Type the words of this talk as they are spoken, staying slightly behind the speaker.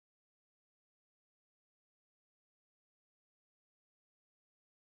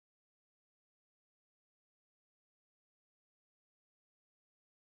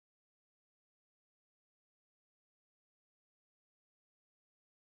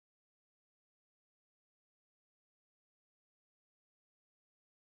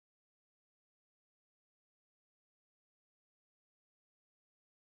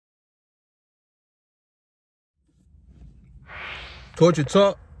Torture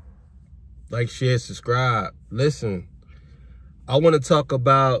Talk. Like, share, subscribe. Listen, I want to talk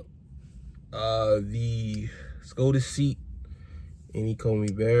about the SCOTUS seat, Amy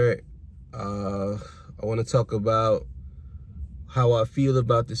Coney Barrett. I want to talk about how I feel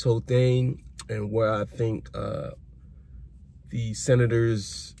about this whole thing and where I think the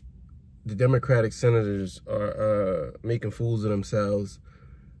senators, the Democratic senators, are making fools of themselves,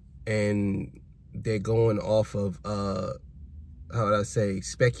 and they're going off of how would I say,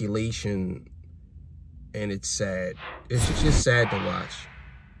 speculation, and it's sad. It's just sad to watch.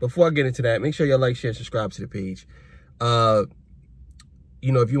 Before I get into that, make sure y'all like, share, subscribe to the page.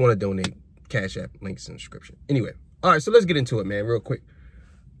 You know, if you want to donate, Cash App, links in the description. Anyway, all right, so let's get into it, man, real quick.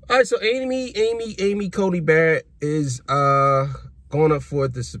 All right, so Amy Coney Barrett is going up for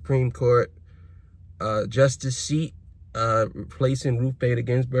the Supreme Court justice seat, replacing Ruth Bader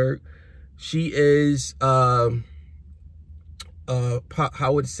Ginsburg. She is, I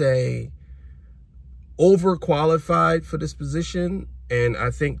would say, overqualified for this position, and I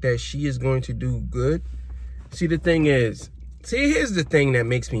think that she is going to do good. See, the thing is, here's the thing that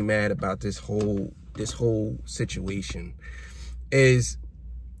makes me mad about this whole situation is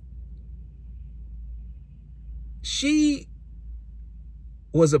she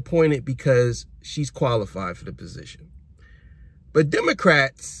was appointed because she's qualified for the position. But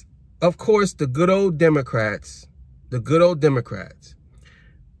Democrats, of course, the good old Democrats,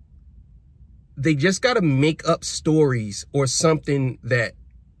 they just got to make up stories or something that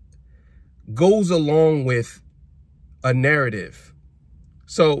goes along with a narrative.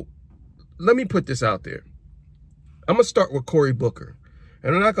 So let me put this out there. I'm going to start with Cory Booker.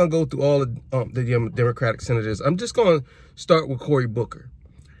 And I'm not going to go through all of the Democratic senators. I'm just going to start with Cory Booker.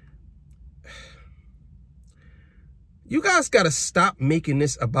 You guys got to stop making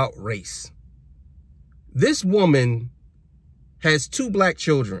this about race. This woman has 2 black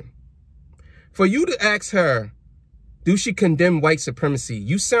children. For you to ask her, do she condemn white supremacy?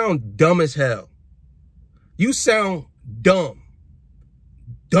 You sound dumb as hell. You sound dumb.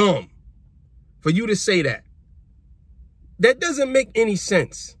 Dumb. For you to say that. That doesn't make any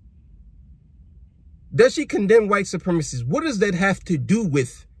sense. Does she condemn white supremacists? What does that have to do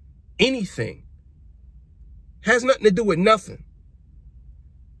with anything? Has nothing to do with nothing.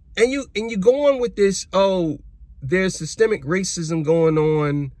 And you go on with this, oh, there's systemic racism going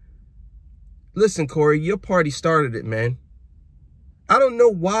on. Listen, Cory, your party started it, man. I don't know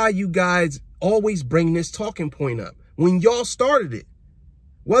why you guys always bring this talking point up when y'all started it.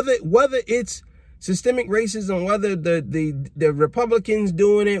 Whether it's systemic racism, whether the Republicans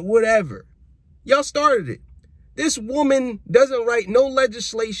doing it, whatever. Y'all started it. This woman doesn't write no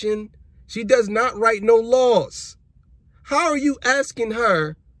legislation. She does not write no laws. How are you asking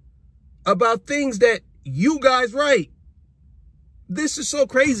her about things that you guys write? This is so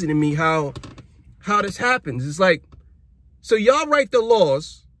crazy to me how this happens. It's like, so y'all write the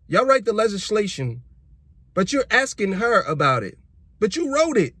laws, y'all write the legislation, but you're asking her about it. But you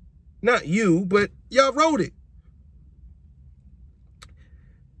wrote it. Not you, but y'all wrote it.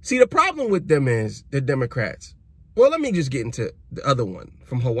 See, the problem with them is the Democrats. Well, let me just get into the other one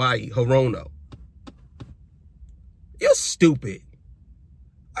from Hawaii, Hirono. You're stupid.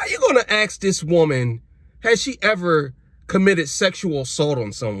 Are you going to ask this woman, has she ever committed sexual assault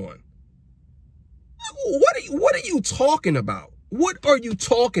on someone? What are you talking about? What are you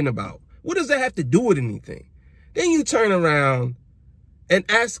talking about? What does that have to do with anything? Then you turn around and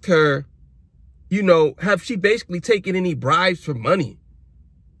ask her, you know, have she basically taken any bribes for money?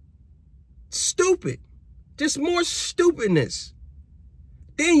 Stupid. Just more stupidness.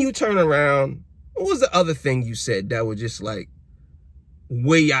 Then you turn around. What was the other thing you said that was just like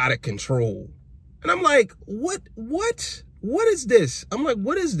way out of control? And I'm like, what is this? I'm like,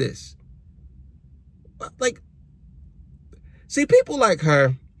 what is this? Like, see, people like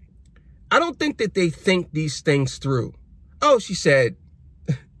her, I don't think that they think these things through. Oh, she said,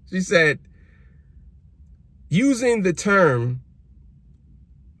 using the term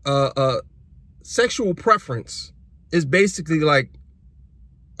sexual preference is basically like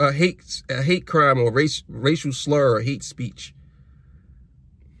a hate crime or racial slur or hate speech.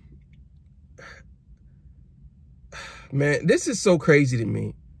 Man, this is so crazy to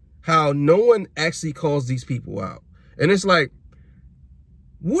me how no one actually calls these people out. And it's like,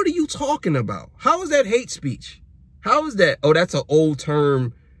 what are you talking about? How is that hate speech? How is that? Oh, that's an old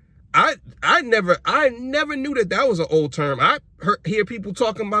term. I never knew that was an old term. I hear people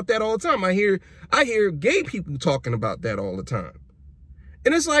talking about that all the time. I hear gay people talking about that all the time.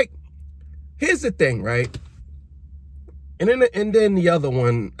 And it's like, here's the thing, right? And then the other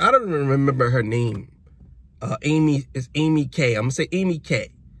one, I don't even remember her name. Amy K. I'm going to say Amy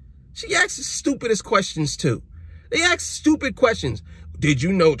K. She asks the stupidest questions too. They ask stupid questions. Did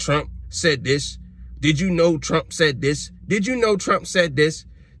you know Trump said this? Did you know Trump said this? Did you know Trump said this?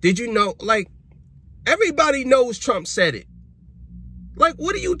 Did you know? Like, everybody knows Trump said it. Like,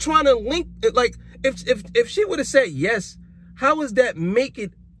 what are you trying to link? Like, if she would have said yes, how does that make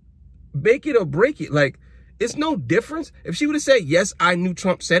it or break it? Like, it's no difference. If she would have said yes, I knew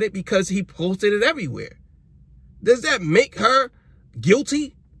Trump said it because he posted it everywhere. Does that make her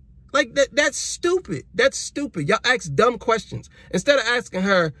guilty? Like, that's stupid. That's stupid. Y'all ask dumb questions. Instead of asking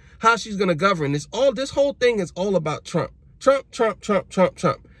her how she's going to govern, this whole thing is all about Trump. Trump, Trump, Trump, Trump,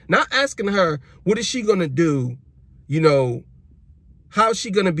 Trump. Not asking her, what is she going to do? You know, how's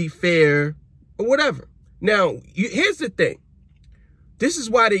she going to be fair or whatever. Now, here's the thing. This is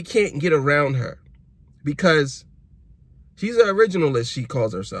why they can't get around her. Because she's an originalist, she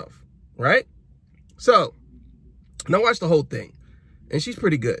calls herself. Right? So, now watch the whole thing. And she's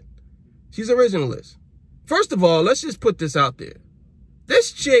pretty good. She's originalist. First of all, let's just put this out there.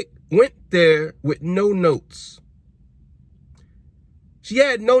 This chick went there with no notes. She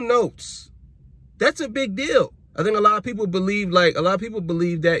had no notes. That's a big deal. I think a lot of people believe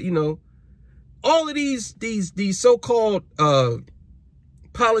that, you know, all of these so-called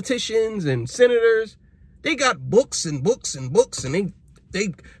politicians and senators, they got books and books and books, and they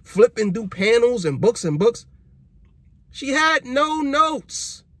flip and do panels and books and books. She had no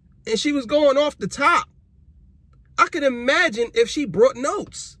notes. And she was going off the top. I could imagine if she brought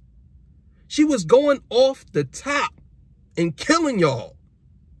notes. She was going off the top and killing y'all.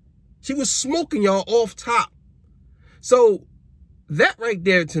 She was smoking y'all off top. So that right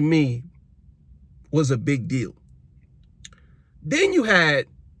there to me was a big deal. Then you had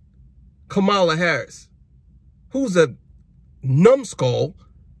Kamala Harris, who's a numbskull,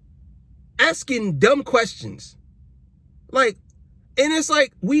 asking dumb questions. Like, and it's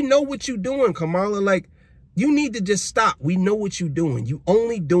like, we know what you're doing, Kamala. Like, you need to just stop. We know what you're doing. You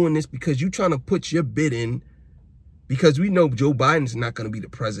only doing this because you're trying to put your bid in, because we know Joe Biden's not going to be the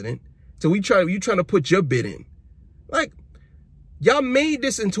president. So you trying to put your bid in. Like, y'all made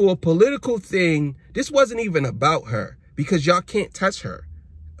this into a political thing. This wasn't even about her, because y'all can't touch her.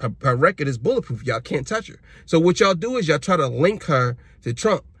 Her record is bulletproof. Y'all can't touch her. So what y'all do is y'all try to link her to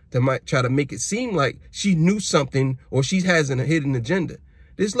Trump. That might try to make it seem like she knew something or she has a hidden agenda.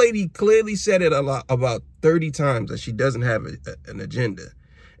 This lady clearly said it about 30 times that she doesn't have an agenda.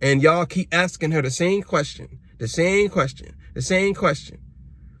 And y'all keep asking her the same question, the same question, the same question.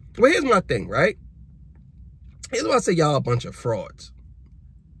 Well, here's my thing, right? Here's why I say y'all a bunch of frauds.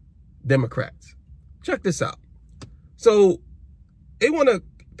 Democrats. Check this out. So they want to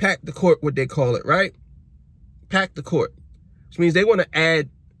pack the court, what they call it, right? Pack the court. Which means they want to add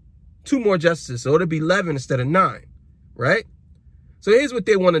 2 more justices, so it'll be 11 instead of 9, right? So here's what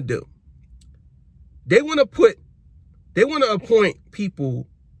they want to do. They want to appoint people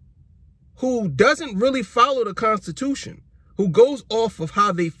who doesn't really follow the Constitution, who goes off of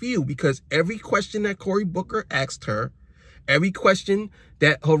how they feel, because every question that Cory Booker asked her, every question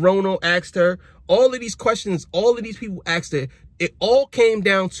that Hirono asked her, all of these questions, all of these people asked her, it all came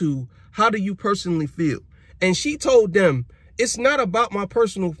down to, how do you personally feel? And she told them, it's not about my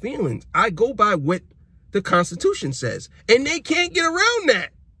personal feelings. I go by what the Constitution says. And they can't get around that.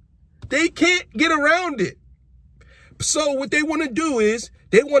 They can't get around it. So what they want to do is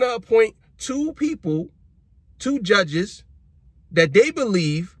they want to appoint 2 people, 2 judges that they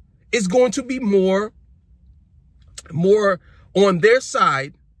believe is going to be more on their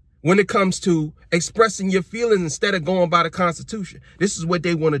side when it comes to expressing your feelings instead of going by the Constitution. This is what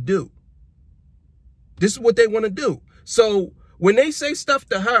they want to do. This is what they want to do. So when they say stuff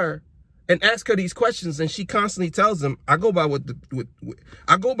to her and ask her these questions, and she constantly tells them, I go by what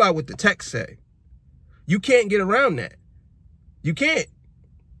the text say. You can't get around that. You can't.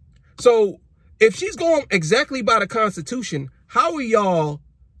 So if she's going exactly by the Constitution, how are y'all?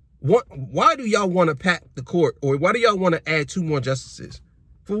 Why do y'all want to pack the court, or why do y'all want to add 2 more justices?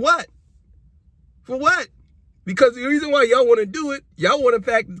 For what? For what? Because the reason why y'all want to do it, y'all want to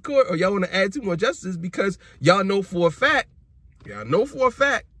pack the court, or y'all want to add 2 more justices, because y'all know for a fact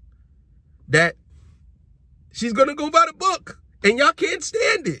that she's going to go by the book, and y'all can't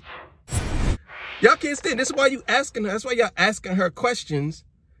stand it. Y'all can't stand it. This is why you asking her. That's why y'all asking her questions.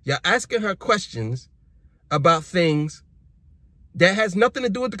 Y'all asking her questions about things that has nothing to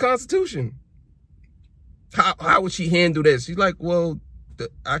do with the Constitution. How would she handle this? She's like, well,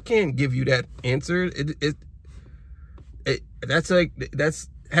 I can't give you that answer. That's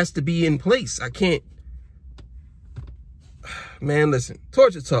has to be in place. I can't. Man, listen,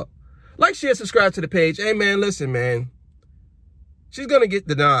 torture talk. Like, share, subscribe to the page. Hey, man, listen, man. She's going to get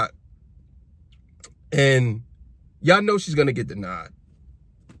the nod. And y'all know she's going to get the nod.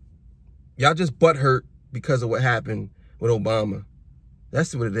 Y'all just butthurt because of what happened with Obama.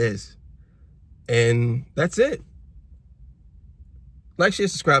 That's what it is. And that's it. Like, share,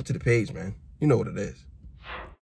 subscribe to the page, man. You know what it is.